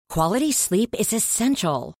Quality sleep is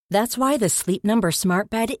essential. That's why the Sleep Number Smart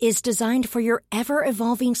Bed is designed for your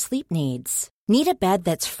ever-evolving sleep needs. Need a bed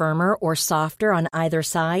that's firmer or softer on either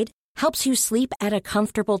side? Helps you sleep at a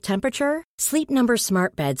comfortable temperature? Sleep Number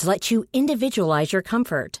Smart Beds let you individualize your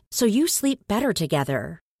comfort, so you sleep better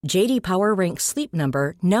together. J.D. Power ranks Sleep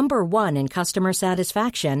Number number 1 in customer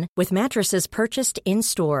satisfaction with mattresses purchased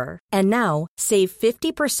in-store. And now, save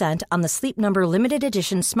 50% on the Sleep Number Limited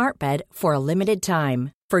Edition Smart Bed for a limited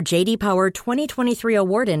time. For J.D. Power 2023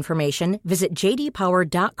 award information, visit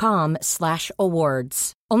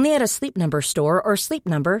jdpower.com/awards. Only at a Sleep Number store or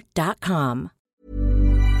sleepnumber.com.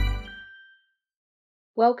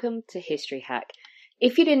 Welcome to History Hack.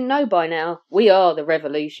 If you didn't know by now, we are the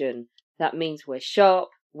revolution. That means we're sharp,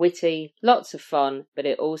 witty, lots of fun, but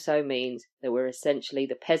it also means that we're essentially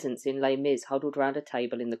the peasants in Les Mis huddled round a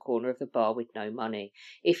table in the corner of the bar with no money.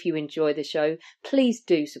 If you enjoy the show, please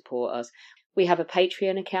do support us. We have a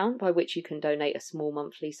Patreon account by which you can donate a small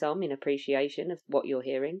monthly sum in appreciation of what you're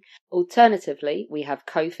hearing. Alternatively, we have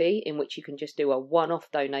Ko-fi, in which you can just do a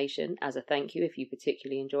one-off donation as a thank you if you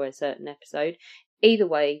particularly enjoy a certain episode. Either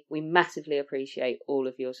way, we massively appreciate all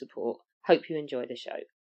of your support. Hope you enjoy the show.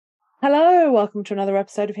 Hello, welcome to another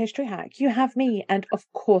episode of History Hack. You have me, and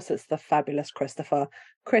of course it's the fabulous Christopher.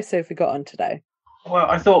 Chris, who have we got on today? Well,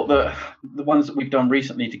 I thought that the ones that we've done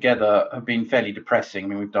recently together have been fairly depressing. I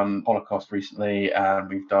mean, we've done Holocaust recently, and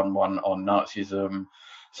we've done one on Nazism.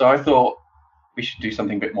 So I thought we should do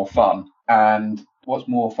something a bit more fun. And what's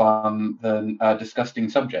more fun than disgusting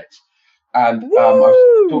subjects? And I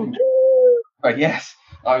was talking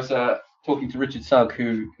talking to Richard Sugg,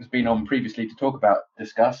 who has been on previously to talk about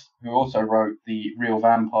Disgust, who also wrote The Real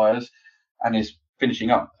Vampires and is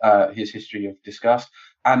finishing up his history of Disgust.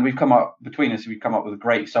 And we've come up with a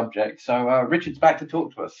great subject. So Richard's back to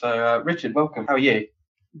talk to us. So Richard, welcome. How are you?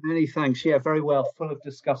 Many thanks. Yeah, very well. Full of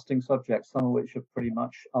disgusting subjects, some of which are pretty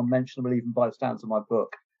much unmentionable even by the standards of my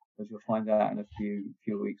book, as you'll find out in a few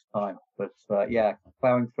weeks' time. But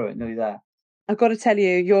plowing through it, nearly there. I've got to tell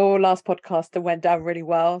you, your last podcast that went down really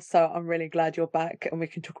well, so I'm really glad you're back and we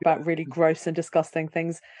can talk about really gross and disgusting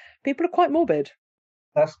things. People are quite morbid.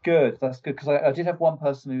 That's good, because I did have one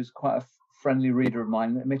person who's quite a friendly reader of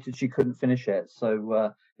mine that admitted she couldn't finish it,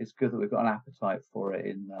 so it's good that we've got an appetite for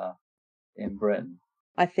it in Britain.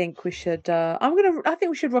 I think we should. I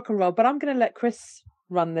think we should rock and roll, but I'm going to let Chris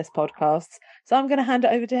run this podcast, so I'm going to hand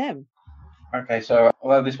it over to him. Okay, so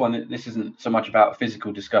although this isn't so much about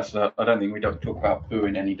physical disgust, I don't think we don't talk about poo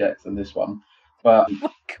in any depth in this one. But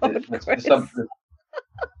it's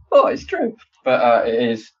true. But it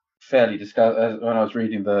is fairly disgusting. When I was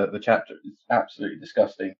reading the chapter, it's absolutely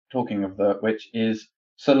disgusting. Talking of which is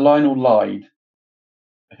Sir Lionel Lyde.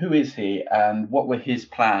 Who is he, and what were his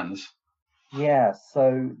plans? Yeah,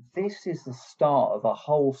 so this is the start of a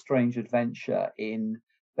whole strange adventure in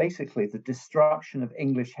basically the destruction of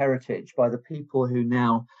English heritage by the people who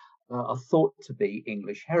now are thought to be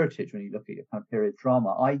English heritage when you look at your kind of period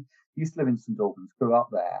drama. I used to live in St Albans, grew up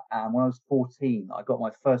there, and when I was 14, I got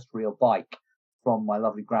my first real bike from my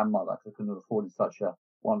lovely grandmother, because I couldn't have afforded such a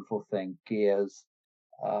wonderful thing. Gears,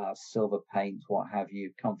 silver paint, what have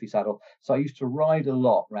you, comfy saddle. So I used to ride a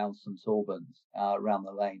lot around St Albans, around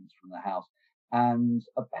the lanes from the house. And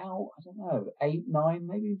about, 8, 9,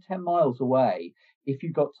 maybe 10 miles away, if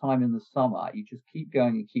you got time in the summer, you just keep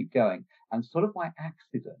going and keep going. And sort of by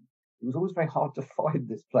accident, it was always very hard to find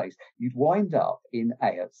this place. You'd wind up in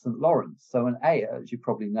Ayot, St Lawrence. So an Ayot, as you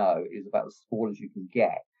probably know, is about as small as you can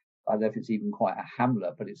get. I don't know if it's even quite a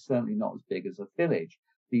hamlet, but it's certainly not as big as a village.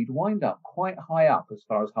 So you'd wind up quite high up as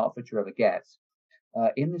far as Hertfordshire ever gets,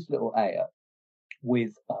 in this little Ayot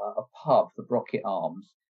with a pub, the Brocket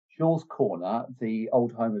Arms, Shaw's Corner, the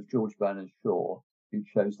old home of George Bernard Shaw, who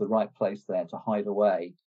chose the right place there to hide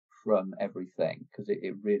away from everything, because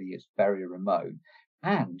it really is very remote.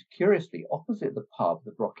 And curiously, opposite the pub,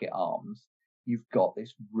 the Brocket Arms, you've got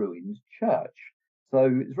this ruined church.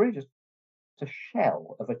 So it's really just a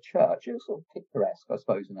shell of a church. It's sort of picturesque, I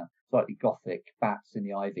suppose, in a slightly gothic, bats in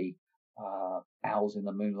the ivy, owls in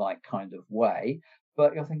the moonlight kind of way.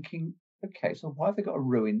 But you're thinking, okay, so why have they got a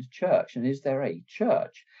ruined church? And is there a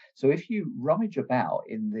church? So if you rummage about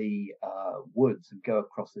in the woods and go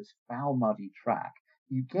across this foul, muddy track,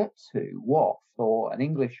 you get to what, for an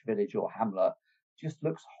English village or hamlet, just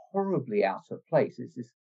looks horribly out of place. It's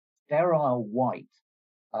this sterile white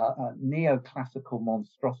neoclassical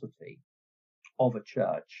monstrosity of a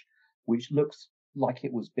church, which looks like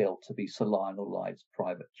it was built to be Sir Lionel Lyde's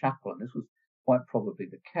private chapel. And this was quite probably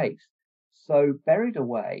the case. So buried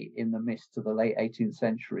away in the mist of the late 18th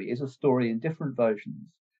century is a story in different versions,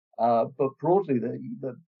 but broadly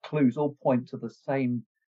the clues all point to the same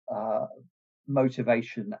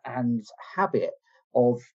motivation and habit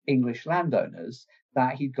of English landowners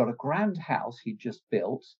that he'd got a grand house he'd just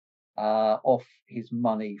built off his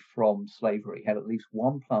money from slavery. He had at least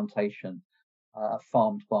one plantation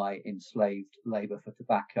farmed by enslaved labor for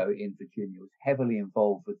tobacco in Virginia, was heavily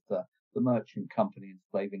involved with the merchant company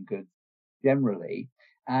enslaving goods generally.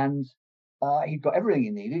 And he'd got everything he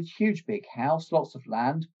needed, huge big house, lots of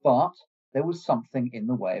land, but there was something in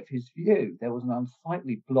the way of his view. There was an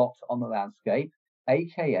unsightly blot on the landscape,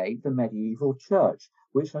 aka the medieval church,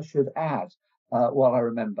 which I should add, while I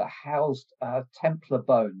remember, housed Templar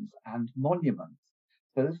bones and monuments.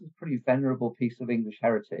 So this was a pretty venerable piece of English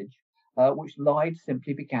heritage, which Lyde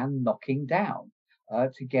simply began knocking down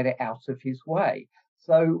to get it out of his way.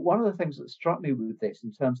 So one of the things that struck me with this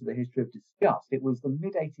in terms of the history of disgust, it was the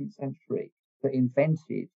mid-18th century that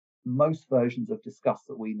invented most versions of disgust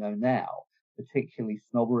that we know now, particularly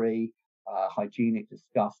snobbery, hygienic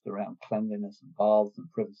disgust around cleanliness and baths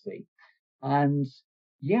and privacy. And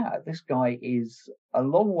yeah, this guy is a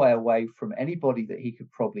long way away from anybody that he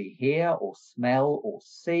could probably hear or smell or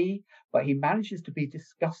see, but he manages to be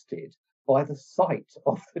disgusted by the sight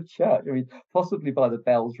of the church. I mean, possibly by the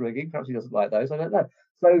bells ringing. Perhaps he doesn't like those. I don't know.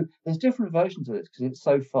 So there's different versions of this because it's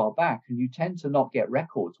so far back and you tend to not get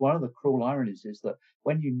records. One of the cruel ironies is that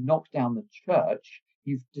when you knock down the church,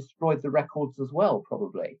 you've destroyed the records as well,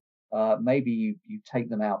 probably. Maybe you take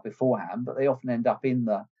them out beforehand, but they often end up in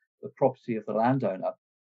the property of the landowner.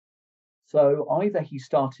 So either he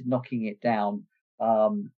started knocking it down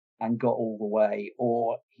and got all the way,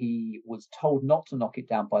 or he was told not to knock it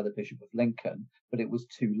down by the Bishop of Lincoln, but it was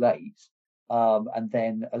too late. And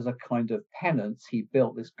then as a kind of penance, he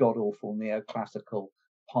built this god-awful neoclassical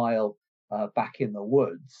pile back in the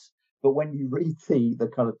woods. But when you read the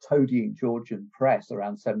kind of toadying Georgian press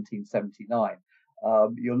around 1779,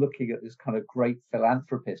 you're looking at this kind of great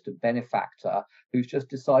philanthropist and benefactor who's just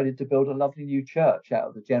decided to build a lovely new church out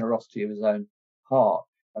of the generosity of his own heart.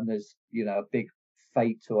 And there's, a big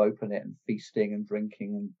fete to open it and feasting and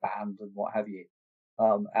drinking and band and what have you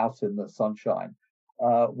out in the sunshine.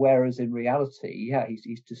 Whereas in reality, yeah,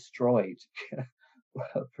 he's destroyed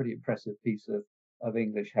a pretty impressive piece of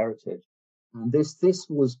English heritage. And this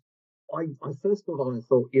was, I first of all, I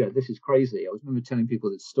thought, this is crazy. I remember telling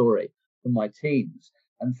people this story from my teens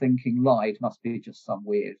and thinking Lyde must be just some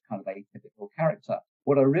weird kind of atypical character.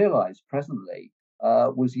 What I realized presently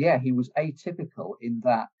was, he was atypical in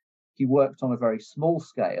that he worked on a very small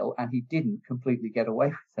scale and he didn't completely get away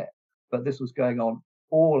with it. But this was going on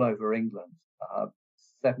all over England,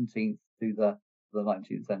 17th to the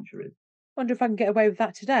 19th century. Wonder if I can get away with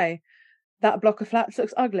that today. That block of flats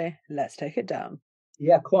looks ugly. Let's take it down.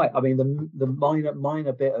 Yeah, quite. I mean, the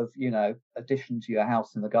minor bit of, addition to your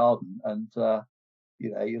house in the garden, and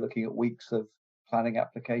you're looking at weeks of planning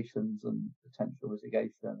applications and potential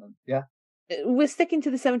litigation, and yeah. We're sticking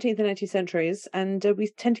to the 17th and 18th centuries, and we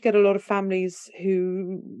tend to get a lot of families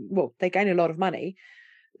who, they gain a lot of money.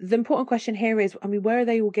 The important question here is, where are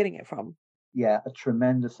they all getting it from? Yeah, a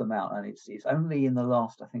tremendous amount, and it's only in the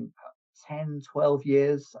last, I think, 10, 12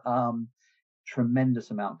 years,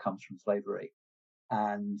 tremendous amount comes from slavery.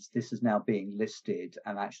 And this is now being listed,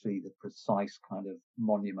 and actually the precise kind of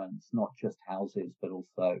monuments, not just houses, but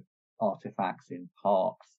also artifacts in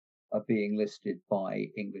parks, are being listed by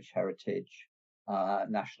English Heritage,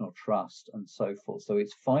 National Trust, and so forth. So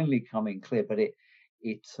it's finally coming clear, but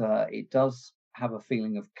it does have a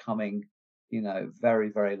feeling of coming, very,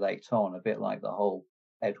 very late on, a bit like the whole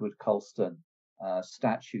Edward Colston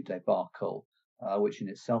statue debacle, which in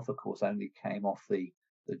itself, of course, only came off the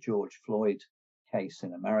George Floyd case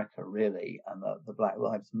in America, really, and the Black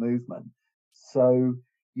Lives Movement. So,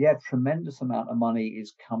 yeah, tremendous amount of money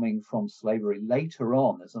is coming from slavery. Later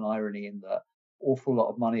on, there's an irony in that awful lot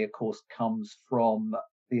of money, of course, comes from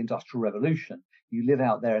the Industrial Revolution. You live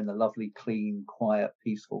out there in the lovely, clean, quiet,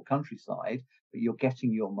 peaceful countryside, but you're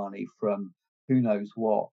getting your money from who knows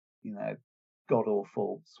what,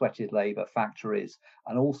 god-awful sweated labour factories,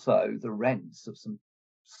 and also the rents of some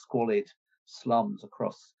squalid slums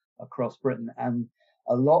across Britain. And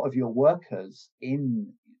a lot of your workers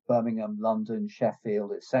in Birmingham, London,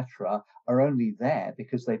 Sheffield, etc., are only there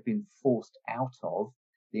because they've been forced out of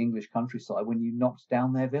the English countryside when you knocked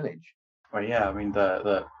down their village. Well, yeah, I mean,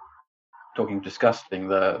 the talking disgusting,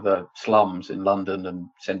 the slums in London and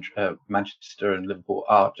Manchester and Liverpool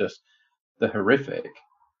are just the horrific.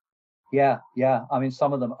 Yeah. I mean,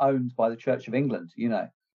 some of them owned by the Church of England,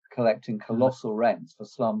 collecting colossal rents for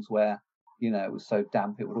slums where, it was so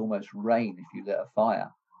damp it would almost rain if you lit a fire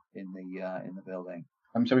in the building.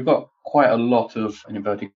 So we've got quite a lot of, in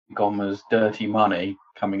inverted commas, dirty money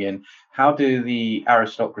coming in. How do the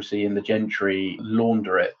aristocracy and the gentry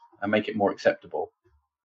launder it and make it more acceptable?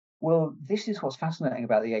 Well, this is what's fascinating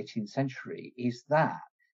about the 18th century, is that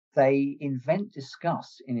they invent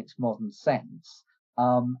disgust in its modern sense.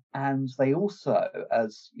 And they also,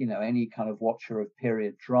 as you know, any kind of watcher of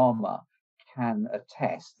period drama can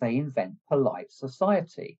attest, they invent polite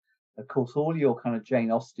society. Of course, all your kind of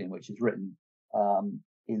Jane Austen, which is written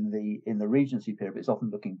in the Regency period, but it's often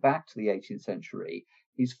looking back to the 18th century,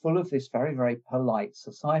 is full of this very, very polite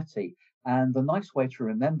society. And the nice way to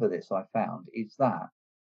remember this, I found, is that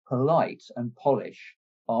polite and polish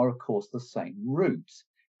are, of course, the same root.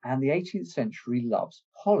 And the 18th century loves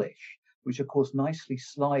polish, which, of course, nicely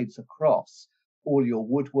slides across all your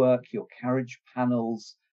woodwork, your carriage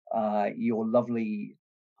panels, your lovely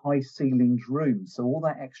high-ceilinged rooms. So all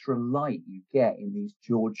that extra light you get in these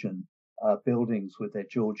Georgian buildings with their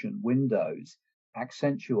Georgian windows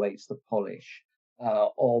accentuates the polish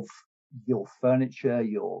of your furniture,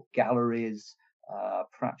 your galleries,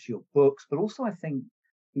 perhaps your books, but also I think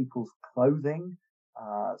people's clothing,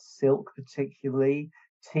 silk particularly,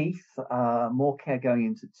 teeth, more care going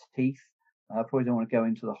into teeth. Probably don't want to go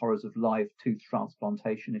into the horrors of live tooth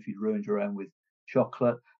transplantation if you'd ruined your own with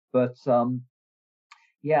chocolate. But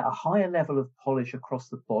yeah, a higher level of polish across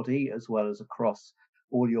the body as well as across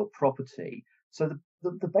all your property. So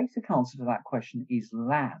the basic answer to that question is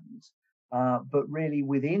land. But really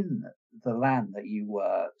within the land that you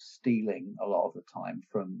were stealing a lot of the time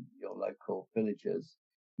from your local villagers,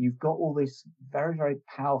 you've got all this very, very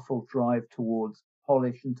powerful drive towards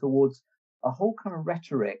polish and towards a whole kind of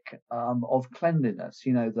rhetoric of cleanliness.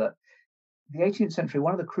 You know, that the 18th century,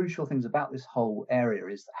 one of the crucial things about this whole area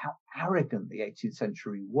is how arrogant the 18th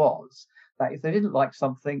century was, that if they didn't like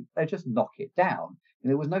something, they'd just knock it down. And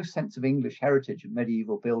there was no sense of English heritage and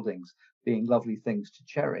medieval buildings being lovely things to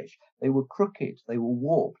cherish. They were crooked, they were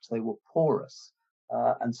warped, they were porous.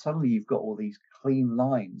 And suddenly you've got all these clean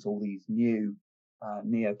lines, all these new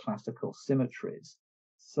neoclassical symmetries.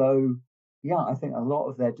 So, yeah, I think a lot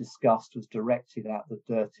of their disgust was directed at the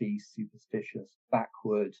dirty, superstitious,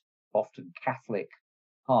 backward, often Catholic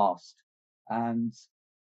past. And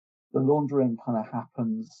the laundering kind of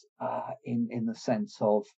happens in the sense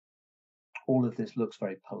of all of this looks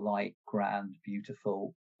very polite, grand,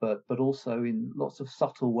 beautiful, but also in lots of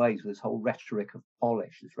subtle ways with this whole rhetoric of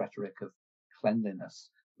polish, this rhetoric of cleanliness,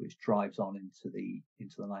 which drives on into the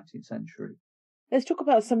 19th century. Let's talk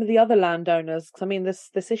about some of the other landowners, because I mean,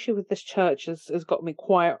 this issue with this church has got me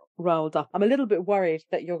quite riled up. I'm a little bit worried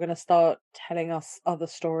that you're going to start telling us other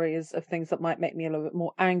stories of things that might make me a little bit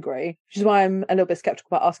more angry, which is why I'm a little bit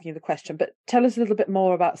skeptical about asking you the question. But tell us a little bit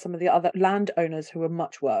more about some of the other landowners who are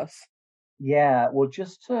much worse. Yeah, well,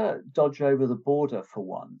 just to dodge over the border for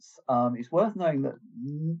once, it's worth knowing that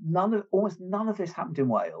almost none of this happened in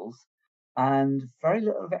Wales. And very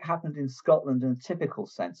little of it happened in Scotland in a typical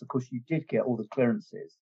sense. Of course, you did get all the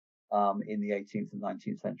clearances in the 18th and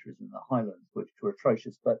 19th centuries in the Highlands, which were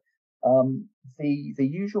atrocious. But the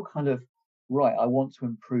usual kind of, right, I want to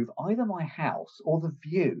improve either my house or the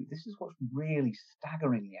view. This is what's really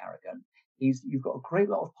staggeringly arrogant, is you've got a great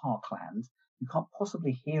lot of parkland. You can't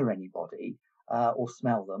possibly hear anybody or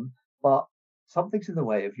smell them, but something's in the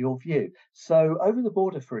way of your view. So over the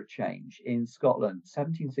border for a change in Scotland,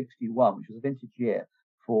 1761, which was a vintage year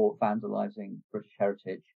for vandalising British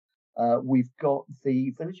heritage, we've got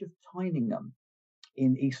the village of Tyningham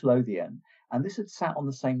in East Lothian. And this had sat on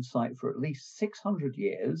the same site for at least 600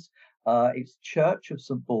 years. Its church of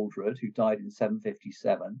St. Baldred, who died in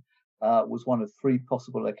 757, was one of three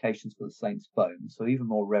possible locations for the saint's bones. So even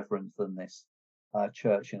more reverend than this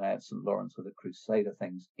church in St. Lawrence with the Crusader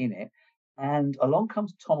things in it. And along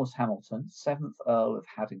comes Thomas Hamilton, 7th Earl of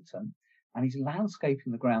Haddington, and he's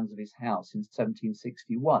landscaping the grounds of his house in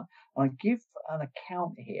 1761. And I give an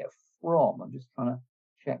account here from, I'm just trying to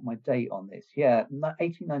check my date on this. Yeah,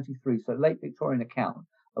 1893, so late Victorian account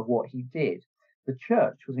of what he did. The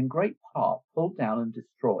church was in great part pulled down and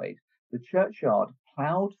destroyed, the churchyard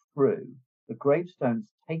ploughed through, the gravestones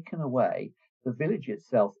taken away, the village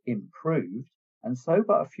itself improved, and so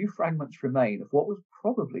but a few fragments remain of what was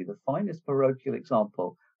probably the finest parochial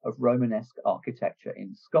example of Romanesque architecture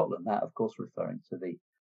in Scotland. That, of course, referring to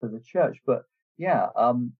the church. But yeah,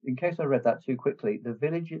 in case I read that too quickly, the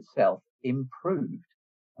village itself improved.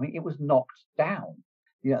 I mean, it was knocked down.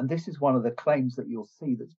 You know, and this is one of the claims that you'll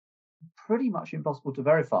see that's pretty much impossible to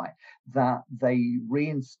verify, that they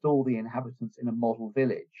reinstall the inhabitants in a model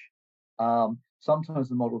village. Sometimes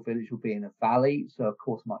the model village will be in a valley, so of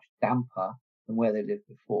course much damper than where they lived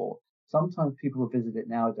before. Sometimes people visit it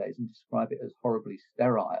nowadays and describe it as horribly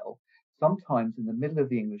sterile. Sometimes in the middle of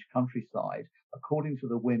the English countryside, according to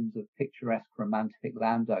the whims of picturesque romantic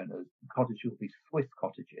landowners, the cottages will be Swiss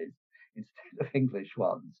cottages instead of English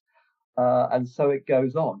ones. And so it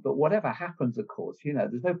goes on. But whatever happens, of course,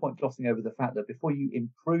 there's no point glossing over the fact that before you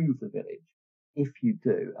improve the village, if you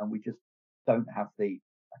do, and we just don't have the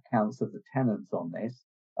accounts of the tenants on this,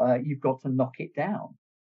 you've got to knock it down.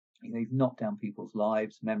 You've knocked down people's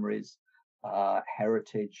lives, memories,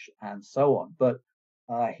 heritage, and so on. But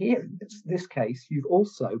here, in this case, you've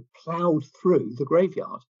also ploughed through the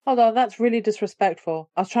graveyard. Although that's really disrespectful.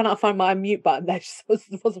 I was trying to find my mute button there, just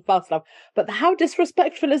wasn't fast enough. But how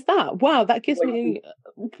disrespectful is that? Wow, that gives me...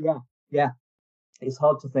 Yeah. It's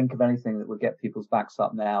hard to think of anything that would get people's backs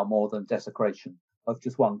up now more than desecration of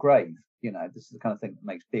just one grave. This is the kind of thing that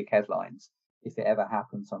makes big headlines if it ever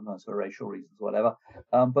happens, sometimes for racial reasons, whatever.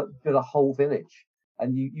 But a whole village.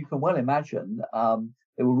 And you can well imagine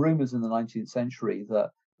there were rumours in the 19th century that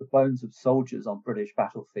the bones of soldiers on British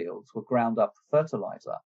battlefields were ground up for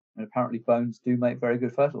fertiliser. And apparently bones do make very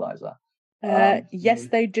good fertiliser. Yes,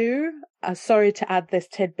 they do. Sorry to add this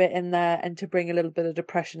tidbit in there and to bring a little bit of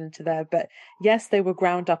depression into there, but yes, they were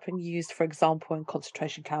ground up and used, for example, in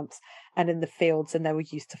concentration camps and in the fields, and they were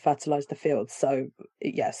used to fertilise the fields. So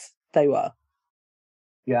yes, they were.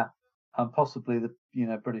 Yeah, and possibly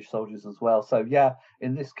the British soldiers as well. So yeah,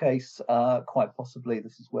 in this case, quite possibly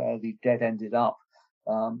this is where the dead ended up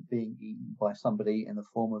being eaten by somebody in the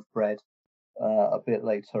form of bread a bit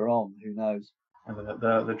later on. Who knows? And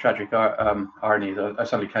the tragic irony that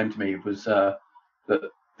suddenly came to me was that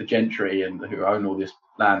the gentry and who own all this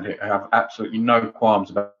land have absolutely no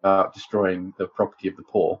qualms about destroying the property of the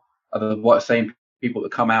poor. Are the same people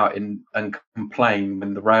that come out and complain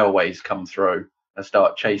when the railways come through and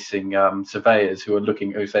start chasing surveyors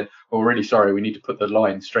who said, "Well, we're really sorry, we need to put the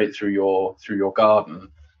line straight through your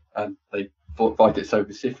garden," and they fight it so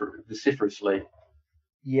vociferously.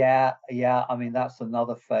 Yeah. I mean, that's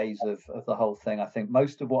another phase of the whole thing. I think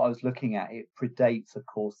most of what I was looking at, it predates, of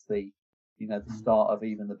course, the start of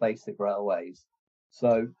even the basic railways.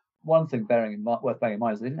 So one thing worth bearing in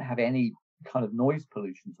mind is they didn't have any kind of noise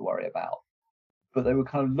pollution to worry about, but they were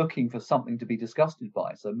kind of looking for something to be disgusted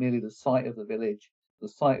by. So merely the site of the village, the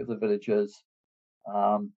site of the villagers,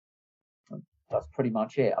 that's pretty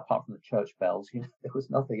much it. Apart from the church bells, there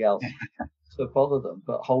was nothing else to bother them.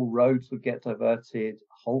 But whole roads would get diverted,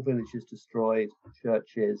 whole villages destroyed,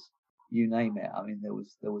 churches, you name it. I mean, there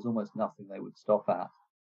was almost nothing they would stop at.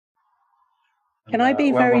 Can I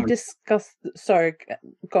be very disgusted? Sorry,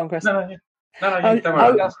 go on, Chris. No, don't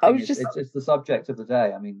worry. It's the subject of the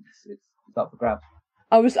day. I mean, it's up for grabs.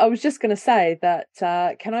 I was just going to say that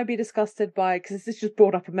can I be disgusted by, because this just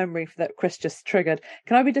brought up a memory that Chris just triggered,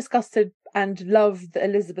 can I be disgusted and love the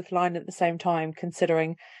Elizabeth line at the same time,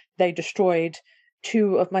 considering they destroyed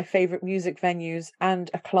two of my favourite music venues and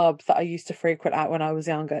a club that I used to frequent at when I was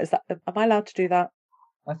younger? Am I allowed to do that?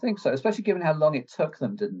 I think so, especially given how long it took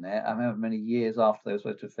them, didn't it? I remember many years after they were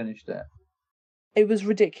supposed to have finished it. It was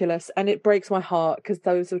ridiculous, and it breaks my heart because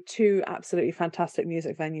those are two absolutely fantastic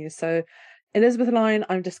music venues. So Elizabeth Line,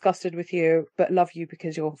 I'm disgusted with you, but love you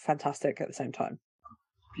because you're fantastic at the same time.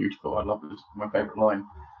 Beautiful. I love this. My favourite line.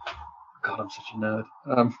 God, I'm such a nerd.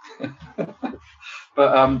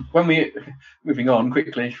 But when we moving on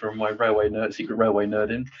quickly from my secret railway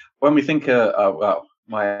nerding, when we think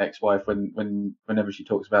my ex-wife, whenever she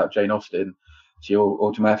talks about Jane Austen, she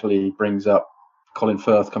automatically brings up Colin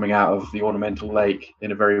Firth coming out of the ornamental lake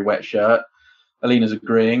in a very wet shirt. Alina's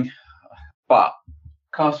agreeing, but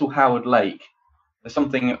Castle Howard Lake, there's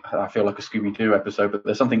something, I feel like a Scooby-Doo episode, but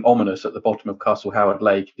there's something ominous at the bottom of Castle Howard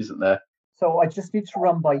Lake, isn't there? So I just need to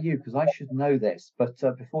run by you because I should know this. But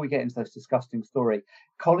before we get into this disgusting story,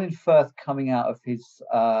 Colin Firth coming out of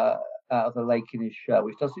the lake in his shirt,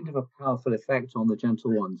 which does seem to have a powerful effect on the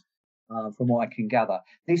gentle ones, from what I can gather.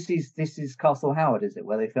 This is Castle Howard, is it,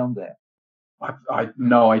 where they filmed it? I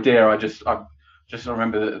no idea. I just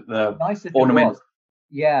remember the nice ornament.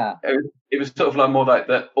 Yeah, it was sort of like more like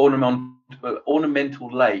the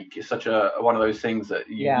ornamental lake is such a one of those things that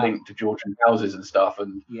you link to Georgian houses and stuff,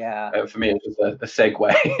 and for me it's just a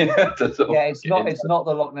segue. It's not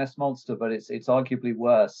the Loch Ness monster, but it's arguably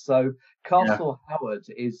worse. So Castle Howard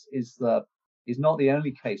is not the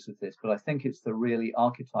only case of this, but I think it's the really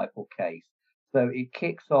archetypal case. So it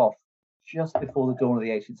kicks off just before the dawn of the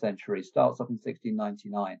 18th century, starts off in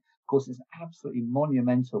 1699. Of course, it's an absolutely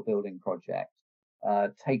monumental building project.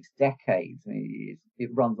 Takes decades. I mean,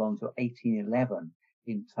 it runs on to 1811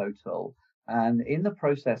 in total. And in the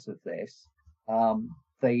process of this,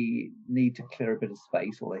 they need to clear a bit of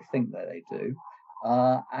space, or they think that they do.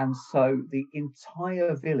 And so the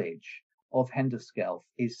entire village of Henderskelth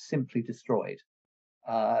is simply destroyed.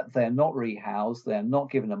 They're not rehoused. They're not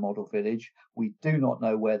given a model village. We do not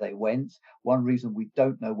know where they went. One reason we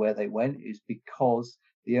don't know where they went is because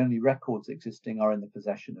the only records existing are in the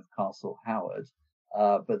possession of Castle Howard,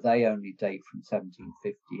 but they only date from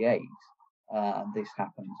 1758. And this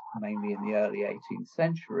happened mainly in the early 18th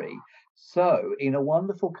century. So, in a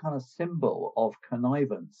wonderful kind of symbol of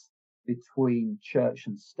connivance between church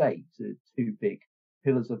and state, the two big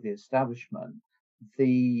pillars of the establishment,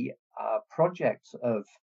 the project of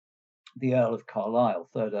the Earl of Carlisle,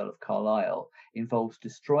 third Earl of Carlisle, involves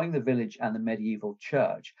destroying the village and the medieval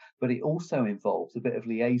church, but it also involves a bit of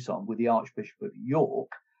liaison with the Archbishop of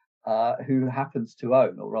York, who happens to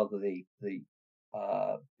own, or rather the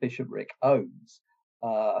bishopric owns,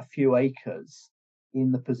 a few acres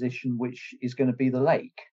in the position which is going to be the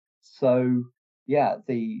lake. So yeah,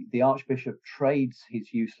 the Archbishop trades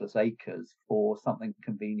his useless acres for something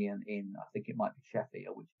convenient in, I think it might be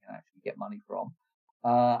Sheffield, which you can actually get money from.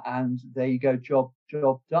 And there you go, job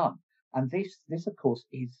done. And this of course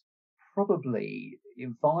is probably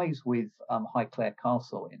vies with Highclere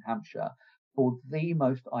Castle in Hampshire for the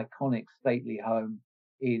most iconic stately home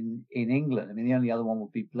in England. I mean, the only other one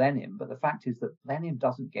would be Blenheim, but the fact is that Blenheim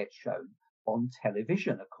doesn't get shown on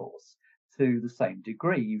television, of course, to the same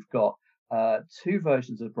degree. You've got two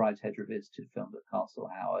versions of Brideshead Revisited filmed at Castle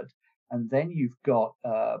Howard, and then you've got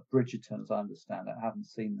Bridgerton, as I understand it. I haven't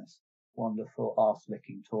seen this wonderful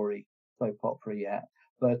arse-licking Tory soap opera yet,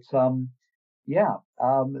 but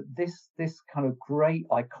this kind of great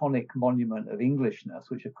iconic monument of Englishness,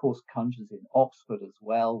 which of course conjures in Oxford as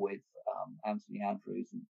well, with Anthony Andrews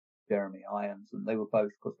and Jeremy Irons, and they were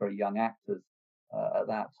both, of course, very young actors at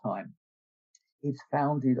that time. It's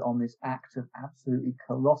founded on this act of absolutely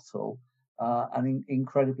colossal and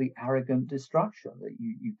incredibly arrogant destruction, that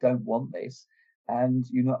you don't want this, and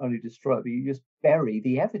you not only destroy it, but you just bury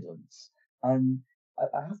the evidence. And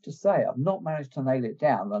I have to say, I've not managed to nail it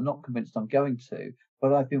down. I'm not convinced I'm going to,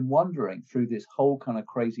 but I've been wondering through this whole kind of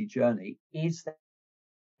crazy journey, is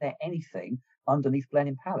there anything underneath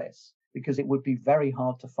Blenheim Palace? Because it would be very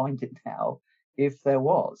hard to find it now if there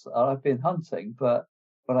was. I've been hunting, but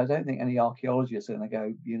I don't think any archaeologists are going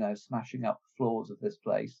to go, smashing up the floors of this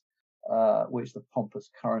place, which the pompous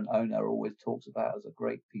current owner always talks about as a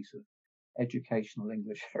great piece of educational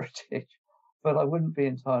English heritage. But I wouldn't be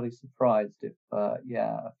entirely surprised if, a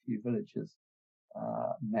few villagers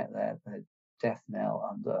met their death knell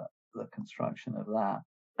under the construction of that.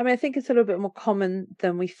 I mean, I think it's a little bit more common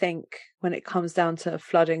than we think when it comes down to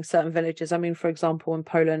flooding certain villages. I mean, for example, in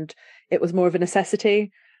Poland, it was more of a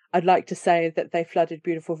necessity. I'd like to say that they flooded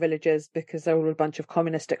beautiful villages because they're all a bunch of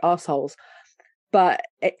communistic assholes. But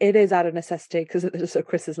it is out of necessity, because so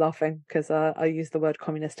Chris is laughing because I use the word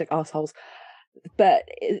communistic assholes. But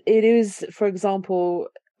it is, for example,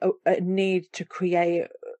 a need to create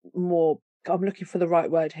more, I'm looking for the right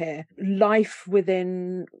word here, life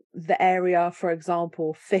within the area, for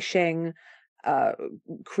example, fishing,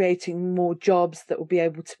 creating more jobs that will be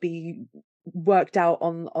able to be worked out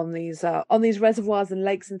on these reservoirs and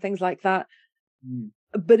lakes and things like that.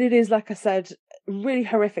 But it is, like I said, really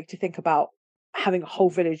horrific to think about having a whole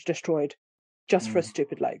village destroyed just for a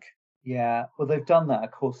stupid lake. Yeah, well, they've done that, of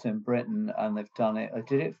course, in Britain, and they've done it. I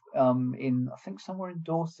did it in, I think, somewhere in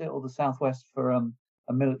Dorset or the southwest for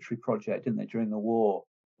a military project, didn't they, during the war,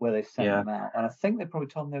 where they sent them out. And I think they probably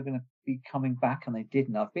told them they were going to be coming back, and they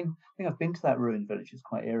didn't. I think I've been to that ruined village. It's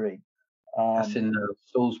quite eerie. That's in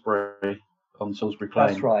Salisbury, on Salisbury Plain.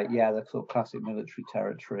 That's right. Yeah, that's sort of classic military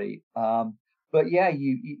territory. But yeah,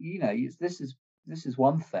 this is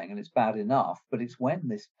one thing, and it's bad enough. But it's when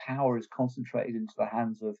this power is concentrated into the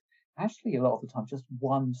hands of, actually, a lot of the time, just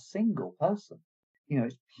one single person.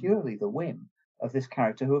 It's purely the whim of this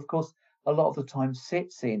character, who, of course, a lot of the time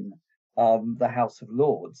sits in the House of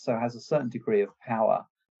Lords, so has a certain degree of power,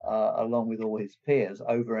 along with all his peers,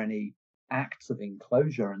 over any acts of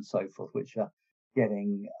enclosure and so forth, which are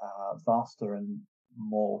getting vaster and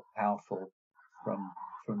more powerful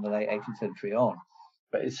from the late 18th century on.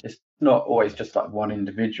 But it's not always just like one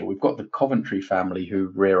individual. We've got the Coventry family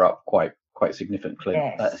who rear up quite significantly.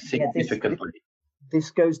 Yes. This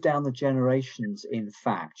goes down the generations. In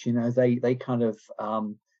fact, they kind of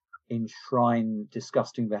enshrine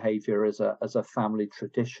disgusting behaviour as a family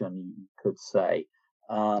tradition, you could say.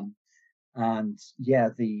 And yeah,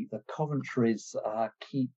 the Coventrys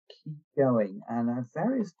keep going, and have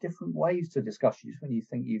various different ways to discuss you when you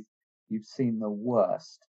think you've seen the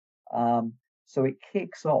worst. So it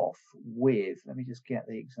kicks off with, let me just get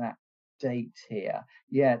the exact date here.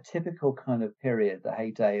 Yeah, typical kind of period, the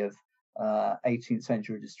heyday of 18th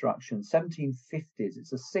century destruction, 1750s. It's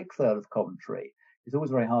the 6th Earl of Coventry. It's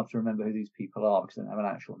always very hard to remember who these people are because they don't have an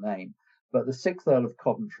actual name. But the 6th Earl of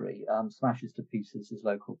Coventry smashes to pieces his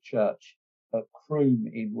local church at Croom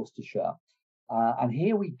in Worcestershire. And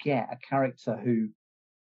here we get a character who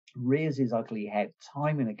rears his ugly head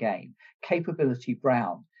time and again. Capability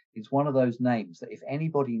Brown is one of those names that if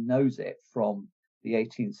anybody knows it from the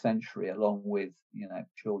 18th century, along with,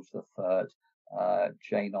 George III,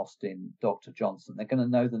 Jane Austen, Dr. Johnson, they're going to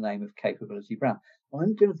know the name of Capability Brown.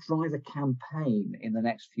 I'm going to drive a campaign in the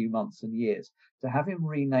next few months and years to have him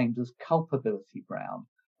renamed as Culpability Brown,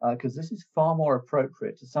 because this is far more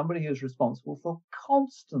appropriate to somebody who's responsible for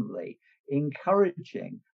constantly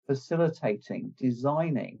encouraging, facilitating,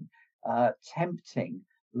 designing, tempting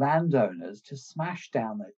landowners to smash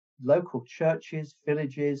down the local churches,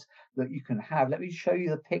 villages that you can have. Let me show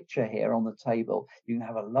you the picture here on the table. You can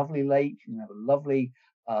have a lovely lake, you can have a lovely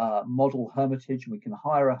model hermitage, and we can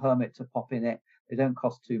hire a hermit to pop in it. They don't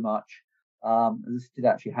cost too much. This did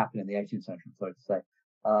actually happen in the 18th century, I'm sorry to say.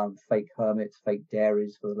 Fake hermits, fake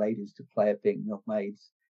dairies for the ladies to play at being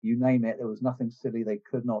milkmaids. You name it, there was nothing silly they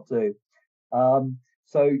could not do.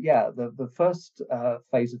 The first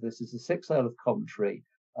phase of this is the 6th Earl of Coventry,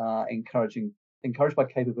 encouraged by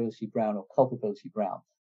Capability Brown or Culpability Brown,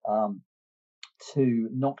 to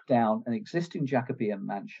knock down an existing Jacobean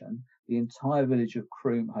mansion, the entire village of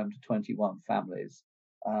Croom, home to 21 families,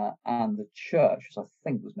 and the church, which I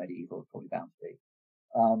think was medieval, probably bound to be.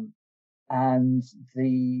 And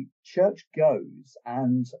the church goes,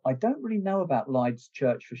 and I don't really know about Lyde's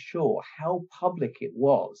church for sure, how public it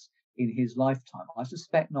was in his lifetime. I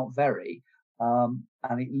suspect not very, and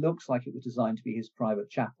it looks like it was designed to be his private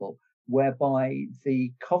chapel, whereby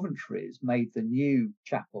the Coventrys made the new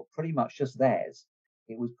chapel pretty much just theirs.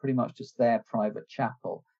 It was pretty much just their private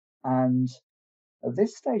chapel. And at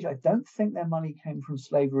this stage, I don't think their money came from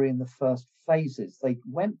slavery in the first phases. They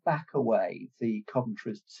went back away, the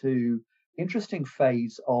Coventrys, to interesting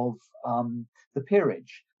phase of the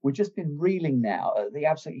peerage. We've just been reeling now at the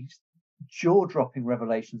absolutely jaw-dropping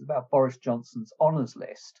revelations about Boris Johnson's honours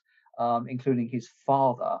list, including his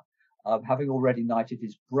father, having already knighted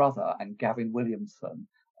his brother and Gavin Williamson,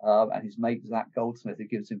 and his mate Zach Goldsmith, who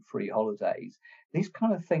gives him free holidays. This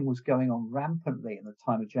kind of thing was going on rampantly in the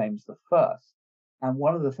time of James I. And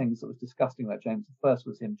one of the things that was disgusting about James I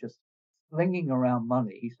was him just slinging around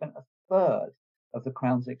money. He spent a third of the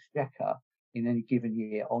Crown's exchequer in any given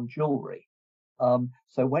year on jewellery.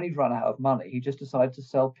 So when he'd run out of money, he just decided to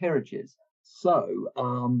sell peerages. So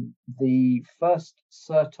the first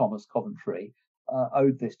Sir Thomas Coventry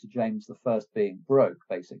owed this to James I being broke,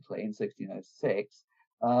 basically, in 1606.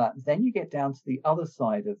 Then you get down to the other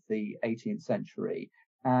side of the 18th century,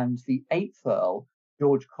 and the 8th Earl,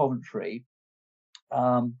 George Coventry,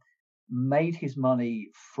 made his money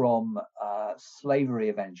from slavery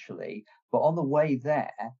eventually, but on the way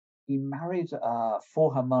there, he married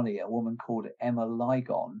for her money a woman called Emma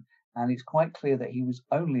Lygon, and it's quite clear that he was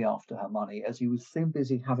only after her money, as he was soon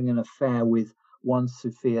busy having an affair with one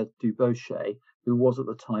Sophia Dubochet, who was at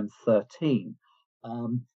the time 13.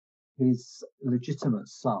 His legitimate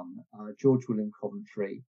son, George William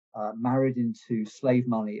Coventry, married into slave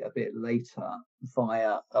money a bit later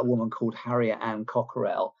via a woman called Harriet Ann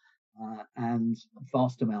Cockerell, and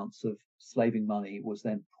vast amounts of slaving money was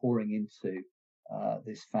then pouring into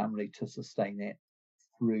this family to sustain it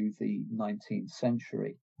through the 19th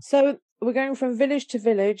century. So we're going from village to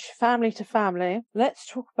village, family to family. Let's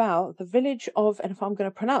talk about the village of, and if I'm going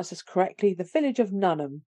to pronounce this correctly, the village of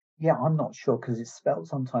Nuneham. Yeah, I'm not sure because it's spelled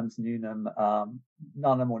sometimes Nuneham or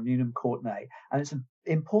Nuneham Courtenay. And it's an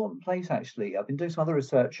important place, actually. I've been doing some other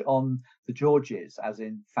research on the Georges, as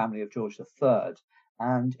in family of George III.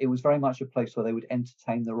 And it was very much a place where they would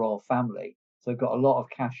entertain the royal family. So it got a lot of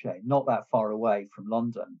cachet, not that far away from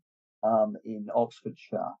London, in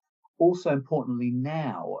Oxfordshire. Also, importantly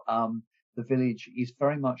now, the village is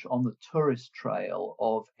very much on the tourist trail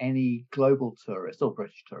of any global tourist or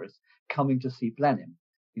British tourist coming to see Blenheim.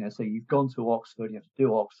 So you've gone to Oxford, you have to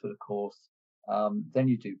do Oxford, of course, then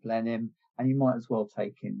you do Blenheim, and you might as well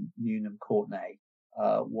take in Nuneham Courtenay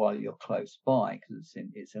while you're close by, because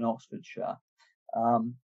it's in Oxfordshire.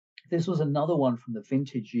 This was another one from the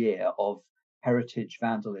vintage year of heritage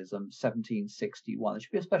vandalism, 1761. There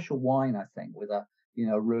should be a special wine, I think, with a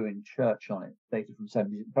ruined church on it, dated from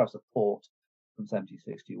perhaps a port from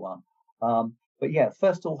 1761. But yeah,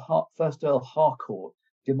 first Earl Harcourt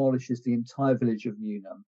demolishes the entire village of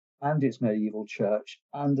Nuneham and its medieval church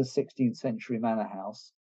and a 16th century manor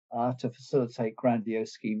house to facilitate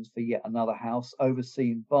grandiose schemes for yet another house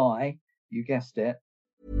overseen by, you guessed it,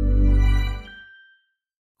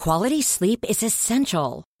 Quality sleep is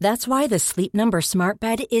essential. That's why the Sleep Number Smart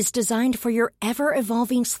Bed is designed for your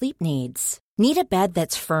ever-evolving sleep needs. Need a bed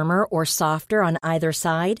that's firmer or softer on either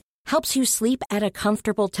side? Helps you sleep at a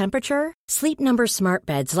comfortable temperature? Sleep Number Smart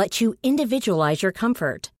Beds let you individualize your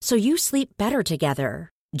comfort, so you sleep better together.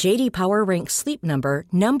 J.D. Power ranks Sleep Number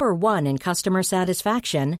number 1 in customer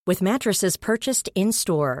satisfaction with mattresses purchased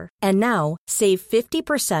in-store. And now, save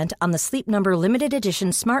 50% on the Sleep Number Limited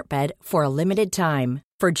Edition Smart Bed for a limited time.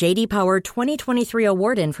 For J.D. Power 2023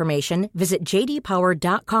 award information, visit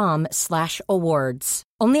jdpower.com/awards.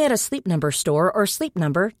 Only at a Sleep Number store or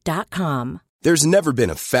sleepnumber.com. There's never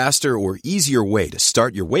been a faster or easier way to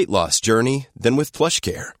start your weight loss journey than with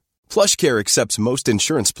PlushCare. PlushCare accepts most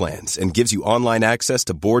insurance plans and gives you online access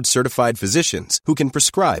to board-certified physicians who can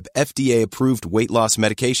prescribe FDA-approved weight loss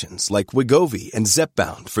medications like Wegovy and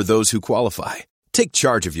Zepbound for those who qualify. Take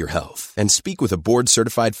charge of your health and speak with a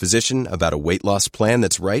board-certified physician about a weight loss plan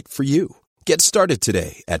that's right for you. Get started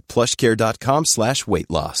today at plushcare.com/weight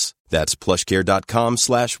loss. That's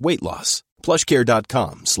plushcare.com/weight loss.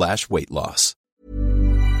 plushcare.com/weight loss.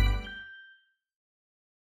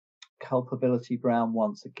 Culpability Brown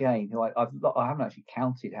once again, who I haven't actually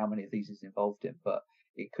counted how many of these is involved in, but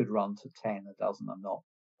it could run to 10, a dozen. I'm not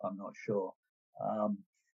sure.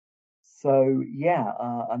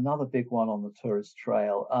 Another big one on the tourist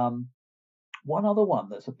trail. One other one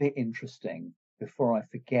that's a bit interesting before I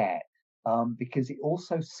forget, because it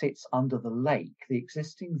also sits under the lake, the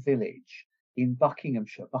existing village in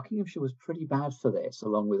Buckinghamshire. Buckinghamshire was pretty bad for this,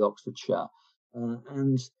 along with Oxfordshire,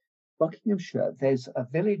 and Buckinghamshire, there's a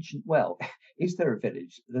village. Well, is there a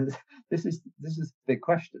village? This is the big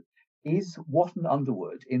question. Is Watton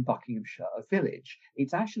Underwood in Buckinghamshire a village?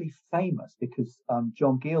 It's actually famous because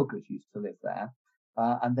John Gielgud used to live there,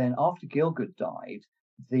 and then after Gielgud died,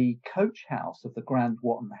 the coach house of the Grand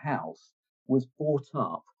Watton House was bought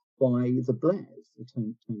up by the Blairs,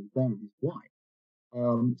 Tony Blair and his wife.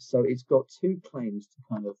 So it's got two claims to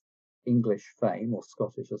kind of English fame, or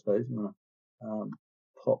Scottish, I suppose. You want to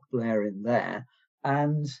pop Blair in there.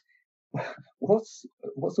 And what's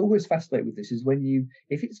always fascinating with this is when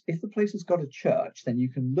if the place has got a church, then you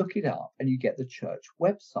can look it up and you get the church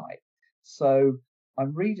website. So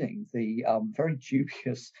I'm reading the very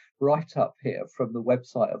dubious write-up here from the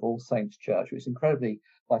website of All Saints Church, which incredibly,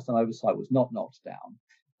 by some oversight, was not knocked down.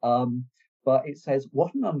 But it says,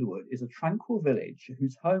 Watton Underwood is a tranquil village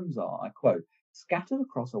whose homes are, I quote, scattered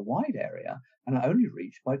across a wide area and are only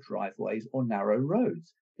reached by driveways or narrow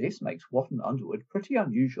roads. This makes Watton Underwood pretty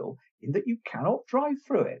unusual in that you cannot drive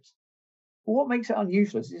through it. But what makes it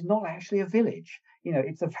unusual is it's not actually a village. You know,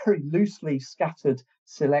 it's a very loosely scattered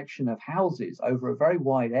selection of houses over a very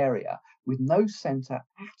wide area with no centre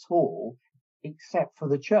at all except for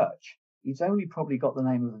the church. It's only probably got the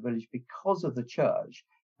name of the village because of the church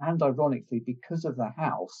and, ironically, because of the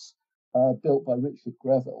house built by Richard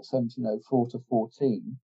Greville, 1704 to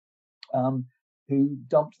 14, who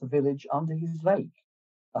dumped the village under his lake.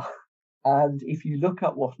 And if you look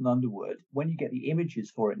up Watton Underwood, when you get the images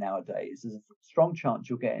for it nowadays, there's a strong chance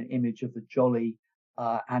you'll get an image of the jolly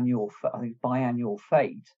biannual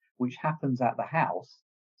fete, which happens at the house.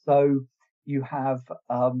 So you have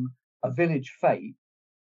a village fete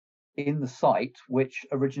in the site which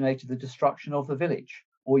originated the destruction of the village,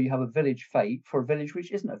 or you have a village fete for a village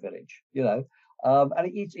which isn't a village, you know.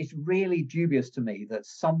 And it's really dubious to me that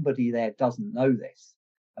somebody there doesn't know this.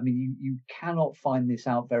 I mean, you cannot find this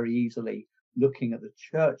out very easily looking at the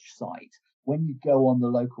church site. When you go on the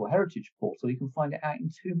local heritage portal, you can find it out in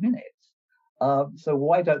 2 minutes. So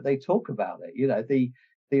why don't they talk about it? You know, the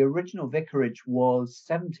original vicarage was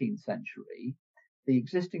 17th century. The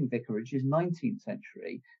existing vicarage is 19th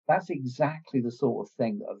century. That's exactly the sort of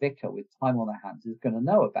thing that a vicar with time on their hands is going to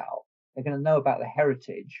know about. They're going to know about the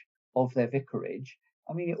heritage of their vicarage.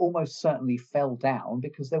 I mean, it almost certainly fell down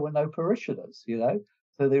because there were no parishioners, you know.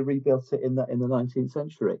 So they rebuilt it in the 19th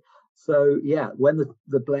century. So yeah, when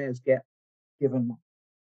the Blairs get given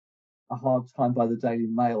a hard time by the Daily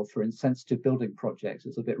Mail for insensitive building projects,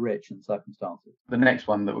 it's a bit rich in circumstances. The next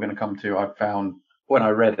one that we're going to come to, I found when I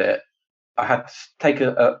read it, I had to take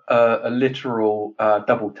a literal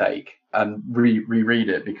double take and reread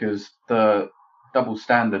it, because the double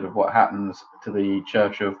standard of what happens to the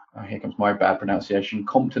church of, here comes my bad pronunciation,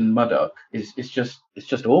 Compton Muddock, is just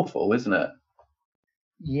awful, isn't it?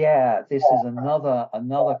 Yeah, this is another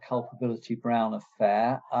Culpability Brown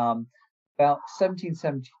affair. About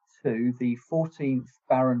 1772, the 14th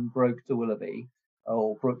Baron Broke de Willoughby,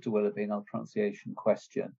 or Brooke de Willoughby, another pronunciation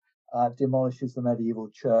question, demolishes the medieval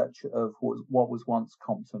church of what was once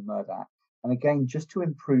Compton Murdoch. And again, just to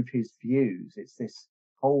improve his views, it's this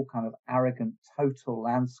whole kind of arrogant, total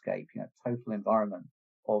landscape, total environment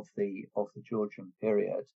of the Georgian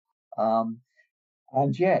period.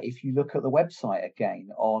 And yeah, if you look at the website again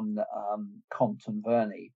on Compton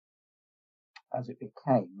Verney, as it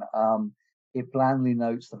became, it blandly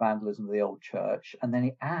notes the vandalism of the old church, and then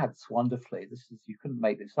it adds wonderfully, you couldn't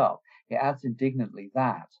make this up, it adds indignantly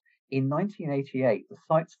that in 1988, the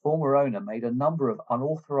site's former owner made a number of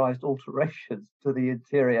unauthorized alterations to the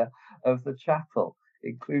interior of the chapel,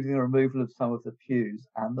 including the removal of some of the pews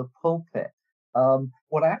and the pulpit.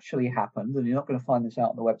 What actually happened, and you're not going to find this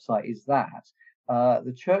out on the website, is that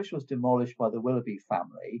the church was demolished by the Willoughby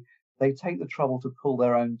family. They take the trouble to pull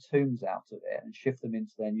their own tombs out of it and shift them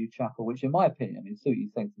into their new chapel, which, in my opinion, see what you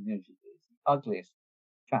think, is the ugliest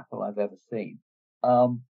chapel I've ever seen.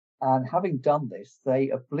 And having done this, they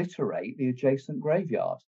obliterate the adjacent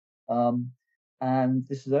graveyard. And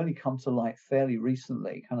this has only come to light fairly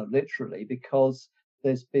recently, kind of literally, because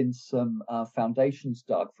there's been some foundations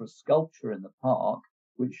dug for a sculpture in the park,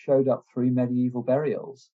 which showed up 3 medieval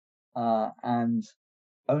burials. And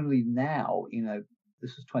only now,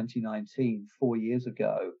 this was 2019, 4 years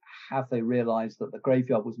ago, have they realized that the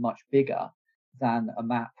graveyard was much bigger than a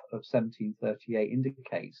map of 1738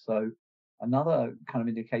 indicates. So another kind of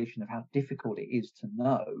indication of how difficult it is to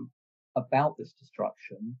know about this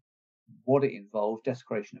destruction, what it involved,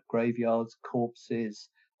 desecration of graveyards, corpses,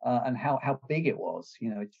 and how big it was.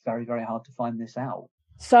 It's very, very hard to find this out.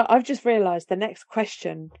 So I've just realised the next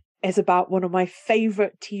question is about one of my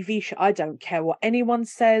favourite TV shows. I don't care what anyone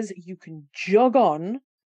says, you can jog on,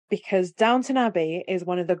 because Downton Abbey is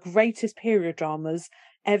one of the greatest period dramas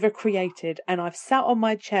ever created, and I've sat on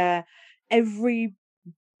my chair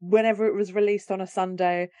whenever it was released on a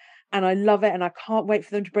Sunday, and I love it, and I can't wait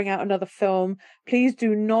for them to bring out another film. Please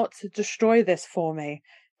do not destroy this for me.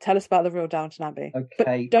 Tell us about the real Downton Abbey.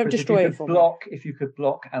 Okay, but don't destroy it for me. If you could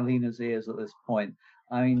block Alina's ears at this point.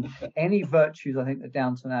 I mean, any virtues I think that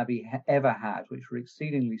Downton Abbey ever had, which were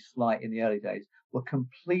exceedingly slight in the early days, were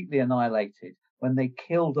completely annihilated when they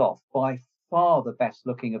killed off by far the best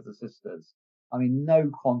looking of the sisters. I mean,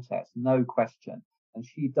 no contest, no question. And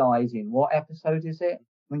she dies in what episode is it?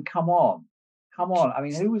 I mean, come on. I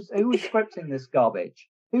mean, who was scripting this garbage?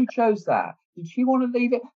 Who chose that? Did she want to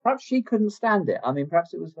leave it? Perhaps she couldn't stand it. I mean,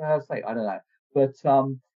 perhaps it was for her sake. I don't know. But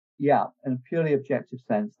yeah, in a purely objective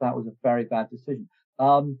sense, that was a very bad decision.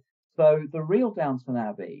 So the real Downton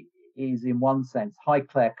Abbey is, in one sense,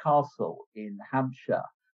 Highclere Castle in Hampshire.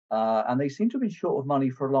 And they seem to have been short of money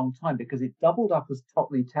for a long time because it doubled up as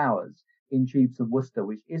Totley Towers in Jeeves and Wooster,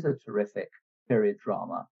 which is a terrific period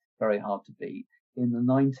drama, very hard to beat, in the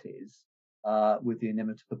 90s with the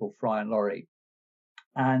inimitable Fry and Laurie.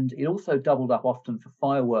 And it also doubled up often for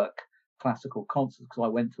firework classical concerts, because I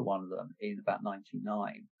went to one of them in about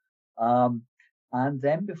 99. And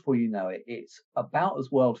then before you know it, it's about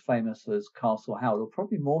as world famous as Castle Howard, or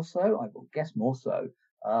probably more so, I would guess more so,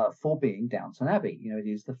 for being Downton Abbey. It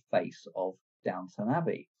is the face of Downton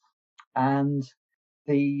Abbey. And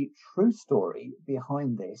the true story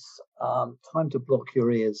behind this, time to block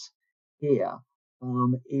your ears here,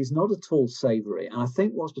 is not at all savoury. And I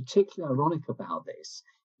think what's particularly ironic about this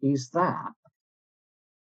is that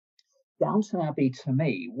Downton Abbey, to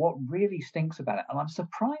me, what really stinks about it, and I'm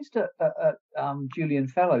surprised at Julian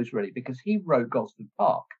Fellowes, really, because he wrote Gosford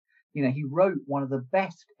Park. He wrote one of the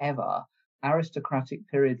best ever aristocratic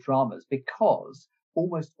period dramas because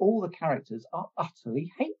almost all the characters are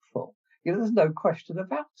utterly hateful. There's no question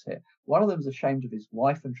about it. One of them's ashamed of his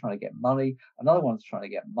wife and trying to get money. Another one's trying to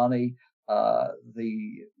get money.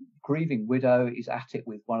 The grieving widow is at it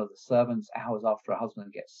with one of the servants hours after her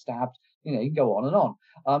husband gets stabbed. You can go on and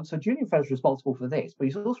on. So Julian Fellowes is responsible for this, but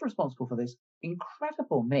he's also responsible for this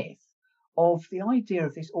incredible myth of the idea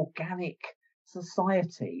of this organic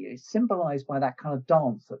society. It's symbolized by that kind of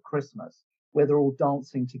dance at Christmas, where they're all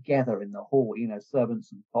dancing together in the hall,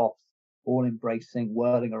 servants and toffs, all embracing,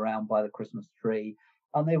 whirling around by the Christmas tree.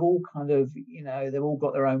 And they've all kind of, they've all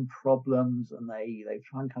got their own problems, and they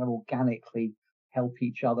try and kind of organically help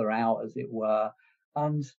each other out, as it were.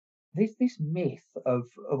 And this myth of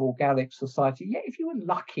organic society, yeah, if you were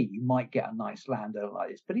lucky, you might get a nice landowner like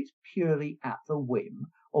this, but it's purely at the whim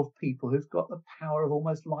of people who've got the power of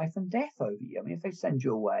almost life and death over you. I mean, if they send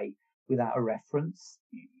you away without a reference,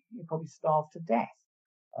 you probably starve to death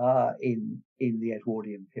in the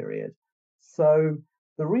Edwardian period. So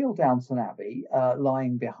the real Downton Abbey,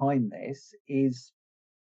 lying behind this, is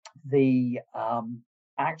the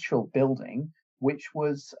actual building, which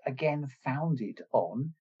was again founded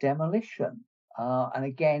on demolition. And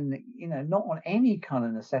again, not on any kind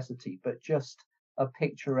of necessity, but just a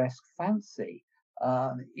picturesque fancy.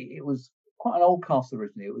 It was quite an old castle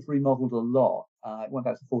originally. It was remodeled a lot. It went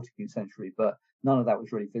back to the 14th century, but none of that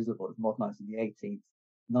was really visible. It was modernized in the 18th,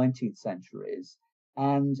 19th centuries.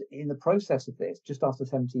 And in the process of this, just after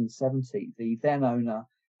 1770, the then owner,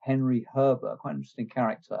 Henry Herbert, quite an interesting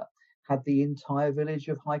character, had the entire village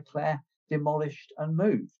of Highclere demolished and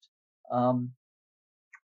moved.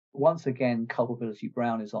 Once again, Culpability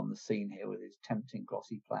Brown is on the scene here with his tempting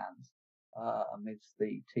glossy plans amidst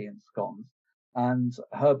the tea and scones. And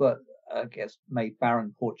Herbert gets made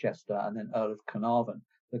Baron Porchester and then Earl of Carnarvon.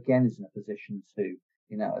 Again, is in a position to,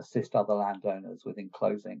 assist other landowners with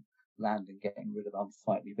enclosing land and getting rid of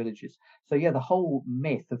unsightly villages. So yeah, the whole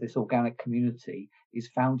myth of this organic community is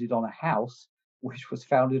founded on a house which was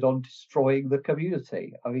founded on destroying the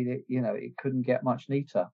community. I mean, it couldn't get much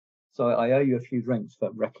neater. So I owe you a few drinks for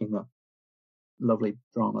wrecking the lovely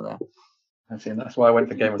drama there. That's why I went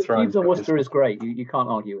for Game of Thrones. The Worcester is great. You can't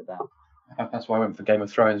argue with that. That's why I went for Game of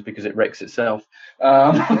Thrones, because it wrecks itself.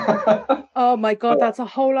 Oh my God, that's a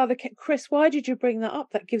whole other... Chris, why did you bring that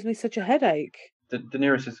up? That gives me such a headache.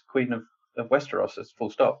 Daenerys is Queen of Westeros, that's full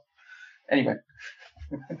stop. Anyway,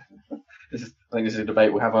 I think this is a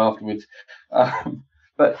debate we'll have afterwards.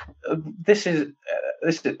 But this is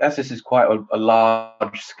quite a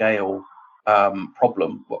large scale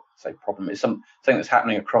problem. Problem? It's something that's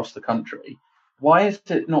happening across the country. Why is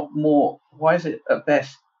it not more? Why is it at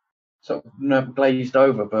best sort of glazed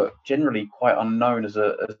over, but generally quite unknown as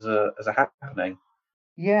a happening?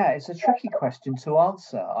 Yeah, it's a tricky question to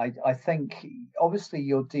answer. I think obviously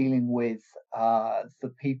you're dealing with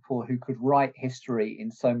the people who could write history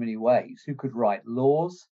in so many ways, who could write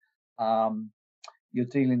laws. You're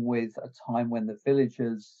dealing with a time when the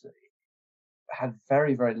villagers had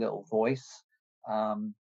very, very little voice.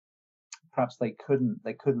 Perhaps they couldn't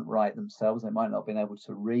write themselves. They might not have been able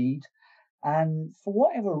to read. And for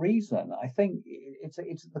whatever reason, I think it's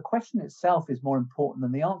the question itself is more important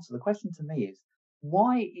than the answer. The question to me is,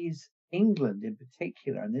 why is England in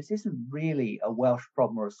particular, and this isn't really a Welsh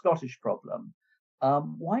problem or a Scottish problem,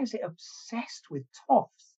 why is it obsessed with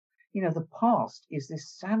toffs? The past is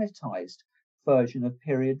this sanitized version of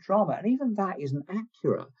period drama, and even that isn't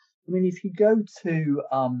accurate. I mean, if you go to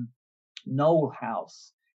Knowle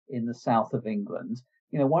House in the south of England,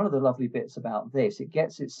 one of the lovely bits about this, it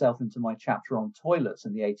gets itself into my chapter on toilets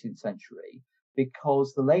in the 18th century,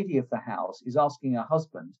 because the lady of the house is asking her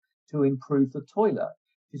husband to improve the toilet.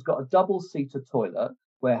 She's got a double-seater toilet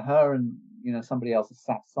where her and somebody else is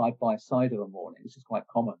sat side by side of a morning. This is quite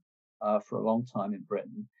common for a long time in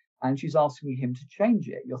Britain. And she's asking him to change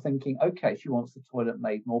it. You're thinking, okay, she wants the toilet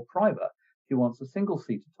made more private. She wants a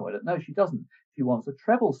single-seater toilet. No, she doesn't. She wants a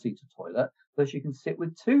treble-seater toilet so she can sit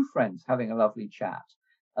with two friends having a lovely chat.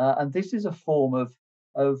 And this is a form of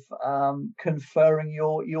conferring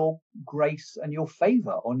your grace and your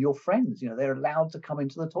favour on your friends. They're allowed to come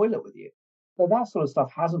into the toilet with you. So that sort of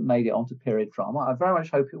stuff hasn't made it onto period drama. I very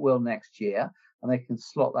much hope it will next year, and they can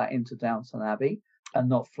slot that into Downton Abbey and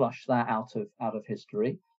not flush that out of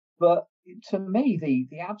history. But to me,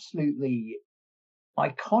 the absolutely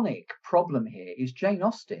iconic problem here is Jane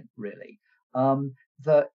Austen, really.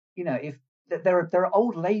 If there are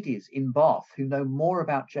old ladies in Bath who know more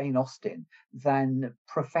about Jane Austen than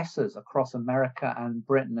professors across America and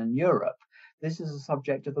Britain and Europe. This is a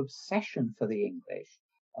subject of obsession for the English.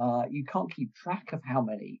 You can't keep track of how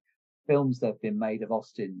many films there have been made of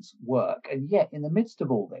Austen's work. And yet, in the midst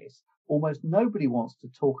of all this, almost nobody wants to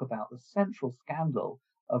talk about the central scandal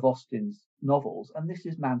of Austen's novels, and this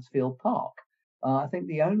is Mansfield Park. I think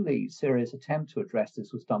the only serious attempt to address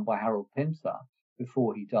this was done by Harold Pinter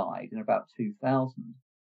before he died in about 2000.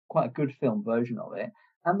 Quite a good film version of it.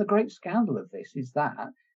 And the great scandal of this is that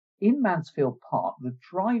in Mansfield Park, the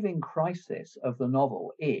driving crisis of the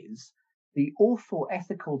novel is the awful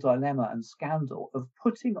ethical dilemma and scandal of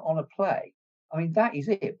putting on a play. I mean, that is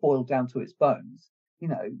it, boiled down to its bones.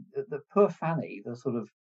 The poor Fanny, the sort of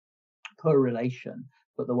poor relation,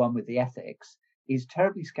 but the one with the ethics, is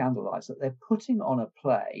terribly scandalized that they're putting on a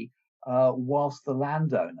play whilst the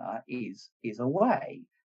landowner is away.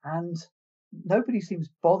 And nobody seems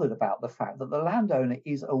bothered about the fact that the landowner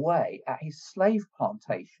is away at his slave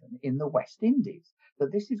plantation in the West Indies,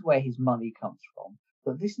 that this is where his money comes from,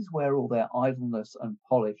 that this is where all their idleness and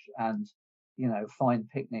polish and, fine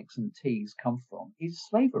picnics and teas come from, is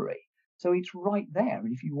slavery. So it's right there.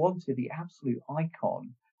 And if you wanted the absolute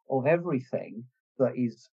icon of everything that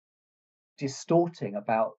is distorting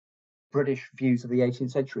about British views of the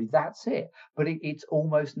 18th century, that's it. But it's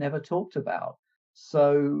almost never talked about.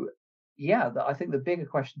 So, yeah, I think the bigger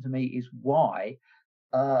question to me is why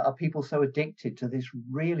are people so addicted to this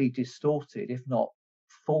really distorted, if not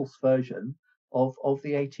false version of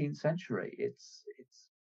the 18th century.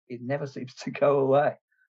 It never seems to go away.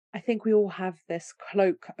 I think we all have this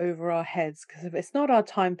cloak over our heads because if it's not our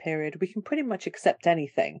time period, we can pretty much accept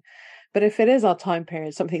anything. But if it is our time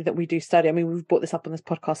period, something that we do study, I mean, we've brought this up on this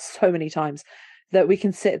podcast so many times that we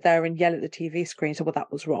can sit there and yell at the TV screen. So, well,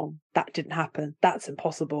 that was wrong. That didn't happen. That's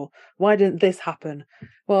impossible. Why didn't this happen?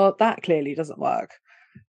 Well, that clearly doesn't work.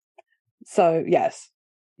 So, yes.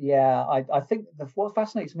 Yeah, I think what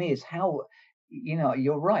fascinates me is how,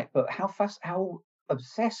 you're right, but how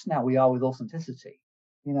obsessed now we are with authenticity.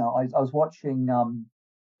 I was watching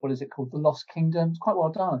what is it called, The Lost Kingdom? It's quite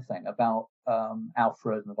well done, I think, about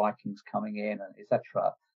Alfred and the Vikings coming in and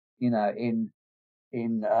etc.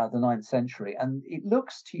 In the 9th century, and it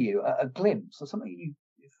looks to you a glimpse or something.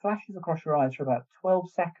 It flashes across your eyes for about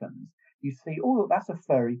 12 seconds. You see, oh look, that's a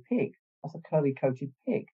furry pig. That's a curly-coated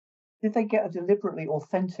pig. Did they get a deliberately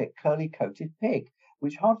authentic curly-coated pig,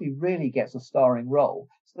 which hardly really gets a starring role?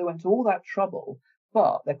 So they went to all that trouble.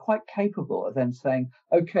 But they're quite capable of then saying,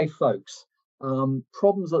 okay, folks,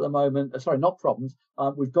 problems at the moment, not problems.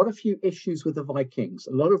 We've got a few issues with the Vikings,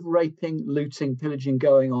 a lot of raping, looting, pillaging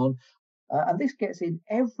going on. And this gets in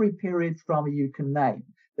every period drama you can name.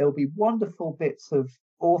 There'll be wonderful bits of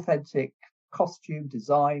authentic costume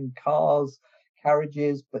design, cars,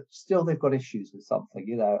 carriages, but still they've got issues with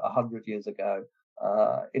something, 100 years ago,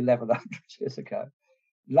 1100 years ago.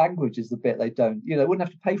 Language is the bit they don't, they wouldn't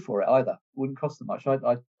have to pay for it either. It wouldn't cost them much. They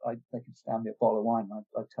could stand me a bottle of wine.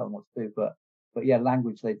 I'd tell them what to do. But yeah,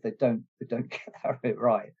 language, they don't get that bit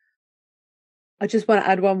right. I just want to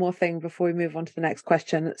add one more thing before we move on to the next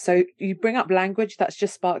question. So you bring up language, that's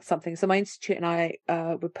just sparked something. So my institute and I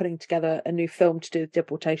were putting together a new film to do with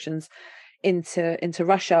deportations into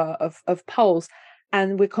Russia of Poles.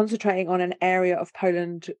 And we're concentrating on an area of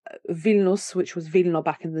Poland, Vilnius, which was Vilno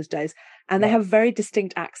back in those days. And they have very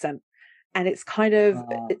distinct accent. And it's kind of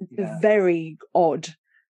very odd.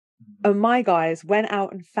 And my guys went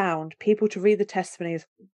out and found people to read the testimonies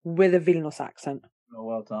with a Vilnius accent. Oh,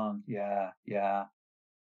 well done. Yeah.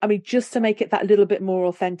 I mean, just to make it that little bit more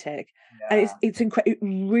authentic. Yeah. And it's incredible. It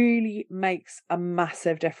really makes a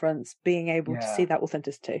massive difference being able to see that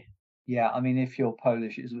authenticity. Yeah, I mean, if you're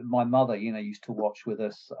Polish, my mother, used to watch with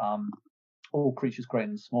us All Creatures Great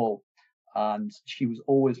and Small, and she was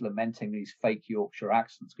always lamenting these fake Yorkshire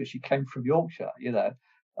accents because she came from Yorkshire.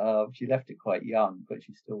 She left it quite young, but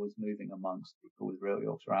she still was moving amongst people with real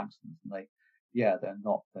Yorkshire accents, and they're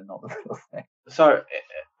not the real thing. So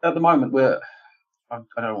at the moment, I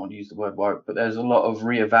don't want to use the word woke, but there's a lot of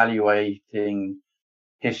reevaluating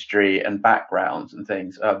history and backgrounds and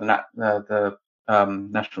things. The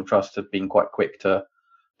National Trust have been quite quick to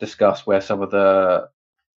discuss where some of the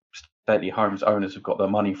stately homes owners have got their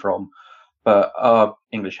money from, but our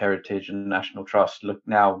English Heritage and National Trust look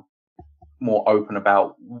now more open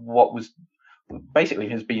about what was basically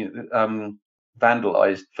has been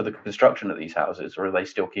vandalized for the construction of these houses, or are they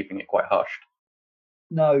still keeping it quite hushed?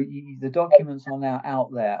 No, the documents are now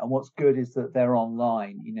out there, and what's good is that they're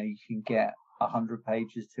online. You can get 100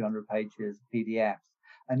 pages, 200 pages, PDFs.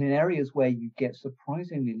 And in areas where you get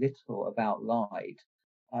surprisingly little about Lyde,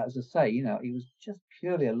 as I say, it was just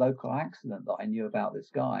purely a local accident that I knew about this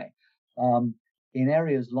guy. In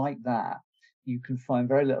areas like that, you can find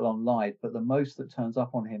very little on Lyde, but the most that turns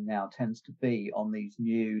up on him now tends to be on these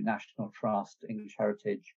new National Trust English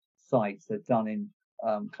Heritage sites. They're done in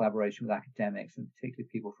collaboration with academics, and particularly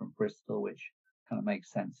people from Bristol, which kind of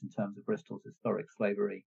makes sense in terms of Bristol's historic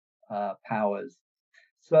slavery powers.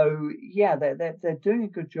 So yeah, they're doing a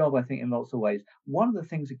good job, I think, in lots of ways. One of the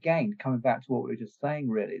things, again, coming back to what we were just saying,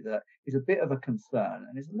 really, that is a bit of a concern,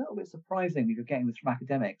 and it's a little bit surprising when you're getting this from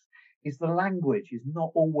academics, is the language is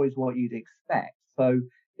not always what you'd expect. So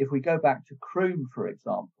if we go back to Croom, for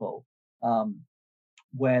example,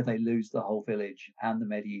 where they lose the whole village and the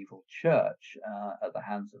medieval church at the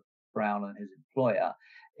hands of Brown and his employer,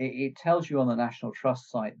 it tells you on the National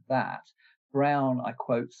Trust site that Brown, I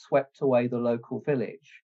quote, swept away the local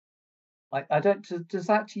village. I don't. Does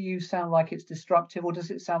that to you sound like it's destructive, or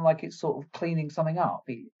does it sound like it's sort of cleaning something up?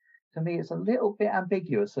 To me, it's a little bit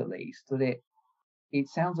ambiguous, at least, that it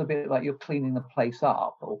sounds a bit like you're cleaning the place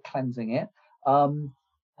up or cleansing it.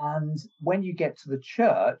 And when you get to the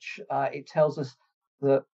church, it tells us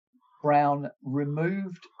that Brown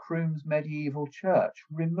removed Croom's medieval church.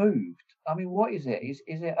 Removed. I mean, what is it? Is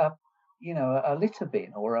it a litter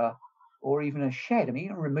bin or even a shed? I mean, you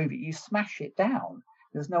don't remove it, you smash it down.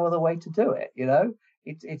 There's no other way to do it,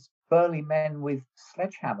 It's burly men with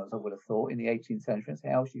sledgehammers, I would have thought, in the 18th century, and say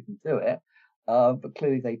how else you can do it. But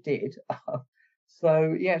clearly they did.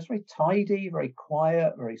 So, yeah, it's very tidy, very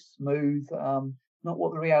quiet, very smooth. not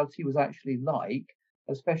what the reality was actually like,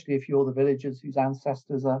 especially if you're the villagers whose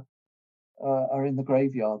ancestors are in the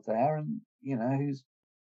graveyard there, and whose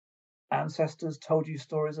ancestors told you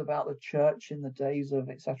stories about the church in the days of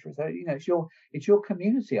etc. So it's your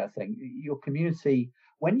community. I think your community,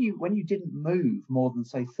 when you didn't move more than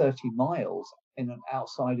say 30 miles in and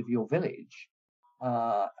outside of your village,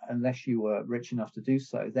 unless you were rich enough to do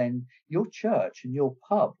so, then your church and your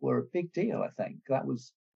pub were a big deal. I think that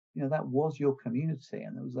was your community,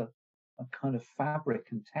 and there was a kind of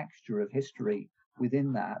fabric and texture of history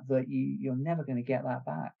within that you're never going to get that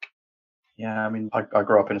back. Yeah, I mean, I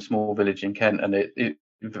grew up in a small village in Kent, and it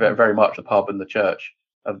very much the pub and the church,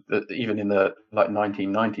 even in the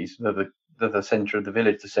 1990s, they're the centre of the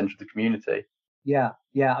village, the centre of the community. Yeah.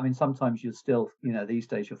 I mean, sometimes you'll still, these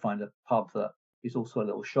days you'll find a pub that is also a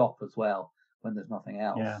little shop as well when there's nothing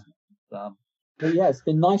else. Yeah. But yeah, it's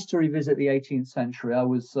been nice to revisit the 18th century. I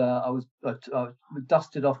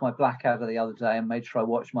dusted off my Blackadder the other day and made sure I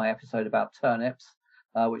watched my episode about turnips,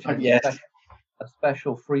 which has a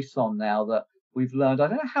special frisson now that we've learned. I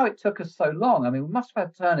don't know how it took us so long. I mean, we must have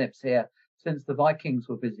had turnips here since the Vikings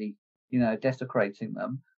were busy, desecrating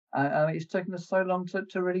them. It's taken us so long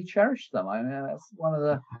to really cherish them. I mean, that's one of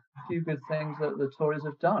the few good things that the Tories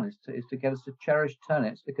have done is to get us to cherish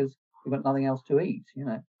turnips, because we've got nothing else to eat,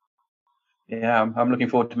 Yeah, I'm looking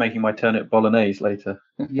forward to making my turnip bolognese later.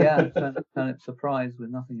 Yeah, turnip surprise with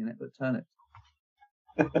nothing in it but turnips.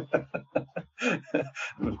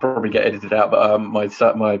 It'll probably get edited out, but my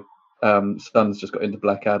son's just got into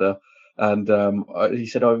Blackadder, and he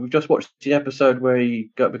said, "Oh, we've just watched the episode where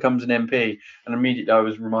he becomes an MP," and immediately I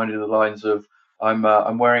was reminded of the lines of,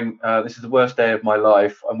 "I'm wearing this is the worst day of my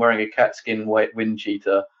life. I'm wearing a catskin white wind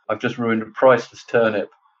cheater. I've just ruined a priceless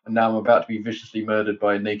turnip, and now I'm about to be viciously murdered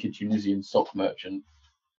by a naked Tunisian sock merchant."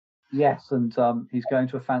 Yes, and he's going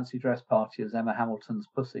to a fancy dress party as Emma Hamilton's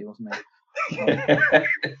pussy, wasn't he?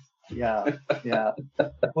 Yeah.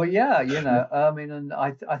 Well, yeah, I mean, and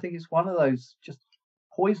I think it's one of those just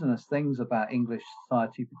poisonous things about English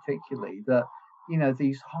society, particularly that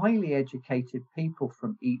these highly educated people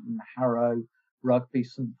from Eton, Harrow, Rugby,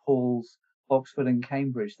 St Paul's, Oxford, and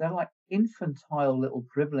Cambridge, they're like infantile little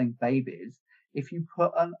dribbling babies if you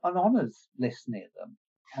put an honours list near them.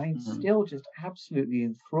 I mean, still just absolutely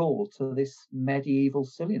enthralled to this medieval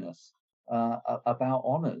silliness about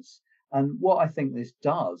honours. And what I think this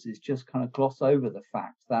does is just kind of gloss over the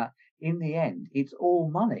fact that in the end, it's all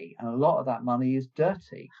money, and a lot of that money is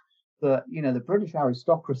dirty. That, the British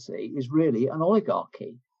aristocracy is really an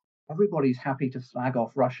oligarchy. Everybody's happy to slag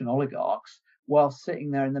off Russian oligarchs while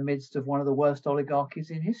sitting there in the midst of one of the worst oligarchies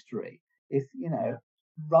in history. If,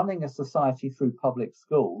 running a society through public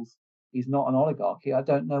schools is not an oligarchy, I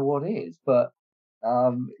don't know what is. But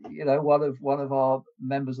one of our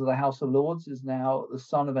members of the House of Lords is now the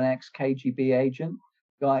son of an ex-KGB agent,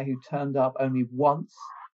 guy who turned up only once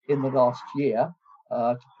in the last year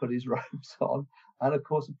to put his robes on, and of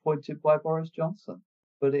course appointed by Boris Johnson.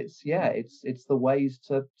 But it's the ways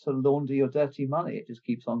to launder your dirty money. It just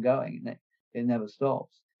keeps on going, and it never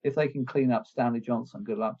stops. If they can clean up Stanley Johnson,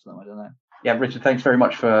 good luck to them. I don't know. Yeah, Richard, thanks very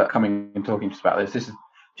much for coming and talking to us about this. This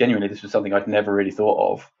was something I'd never really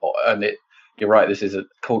thought of, and you're right. This is a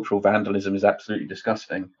cultural vandalism is absolutely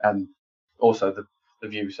disgusting, and also the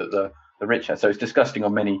views that the rich have. So it's disgusting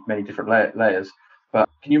on many different layers. But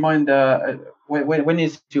can you mind when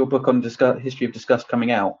is your book on history of disgust coming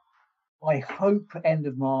out? I hope end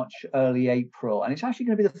of March, early April, and it's actually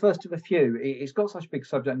going to be the first of a few. It's got such a big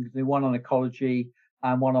subject. I'm going to do one on ecology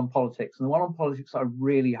and one on politics, and the one on politics I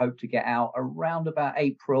really hope to get out around about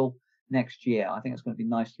April next year. I think it's going to be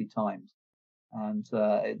nicely timed. And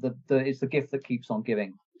it's the gift that keeps on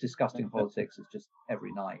giving. Disgusting politics is just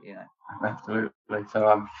every night, Absolutely.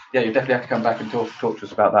 So you definitely have to come back and talk to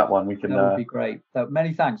us about that one. That would be great. So,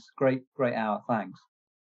 many thanks. Great hour. Thanks.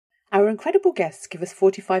 Our incredible guests give us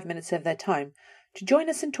 45 minutes of their time to join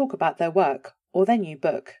us and talk about their work or their new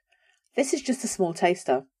book. This is just a small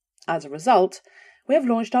taster. As a result, we have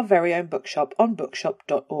launched our very own bookshop on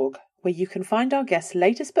bookshop.org, where you can find our guests'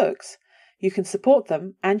 latest books. You can support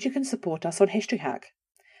them, and you can support us on History Hack.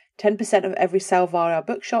 10% of every sale via our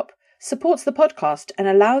bookshop supports the podcast and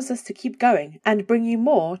allows us to keep going and bring you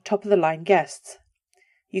more top-of-the-line guests.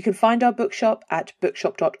 You can find our bookshop at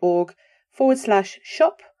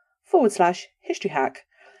bookshop.org/shop/History Hack,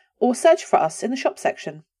 or search for us in the shop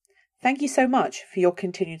section. Thank you so much for your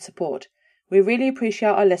continued support. We really appreciate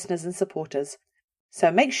our listeners and supporters.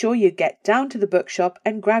 So make sure you get down to the bookshop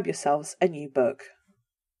and grab yourselves a new book.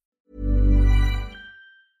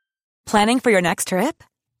 Planning for your next trip?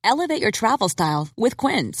 Elevate your travel style with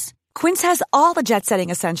Quince. Quince has all the jet-setting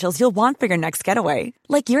essentials you'll want for your next getaway,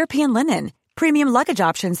 like European linen, premium luggage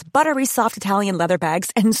options, buttery soft Italian leather bags,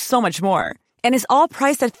 and so much more. And is all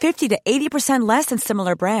priced at 50 to 80% less than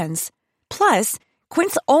similar brands. Plus,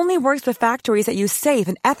 Quince only works with factories that use safe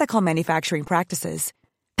and ethical manufacturing practices.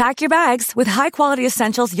 Pack your bags with high-quality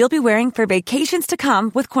essentials you'll be wearing for vacations to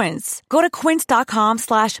come with Quince. Go to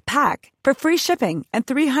quince.com/pack for free shipping and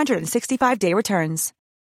 365-day returns.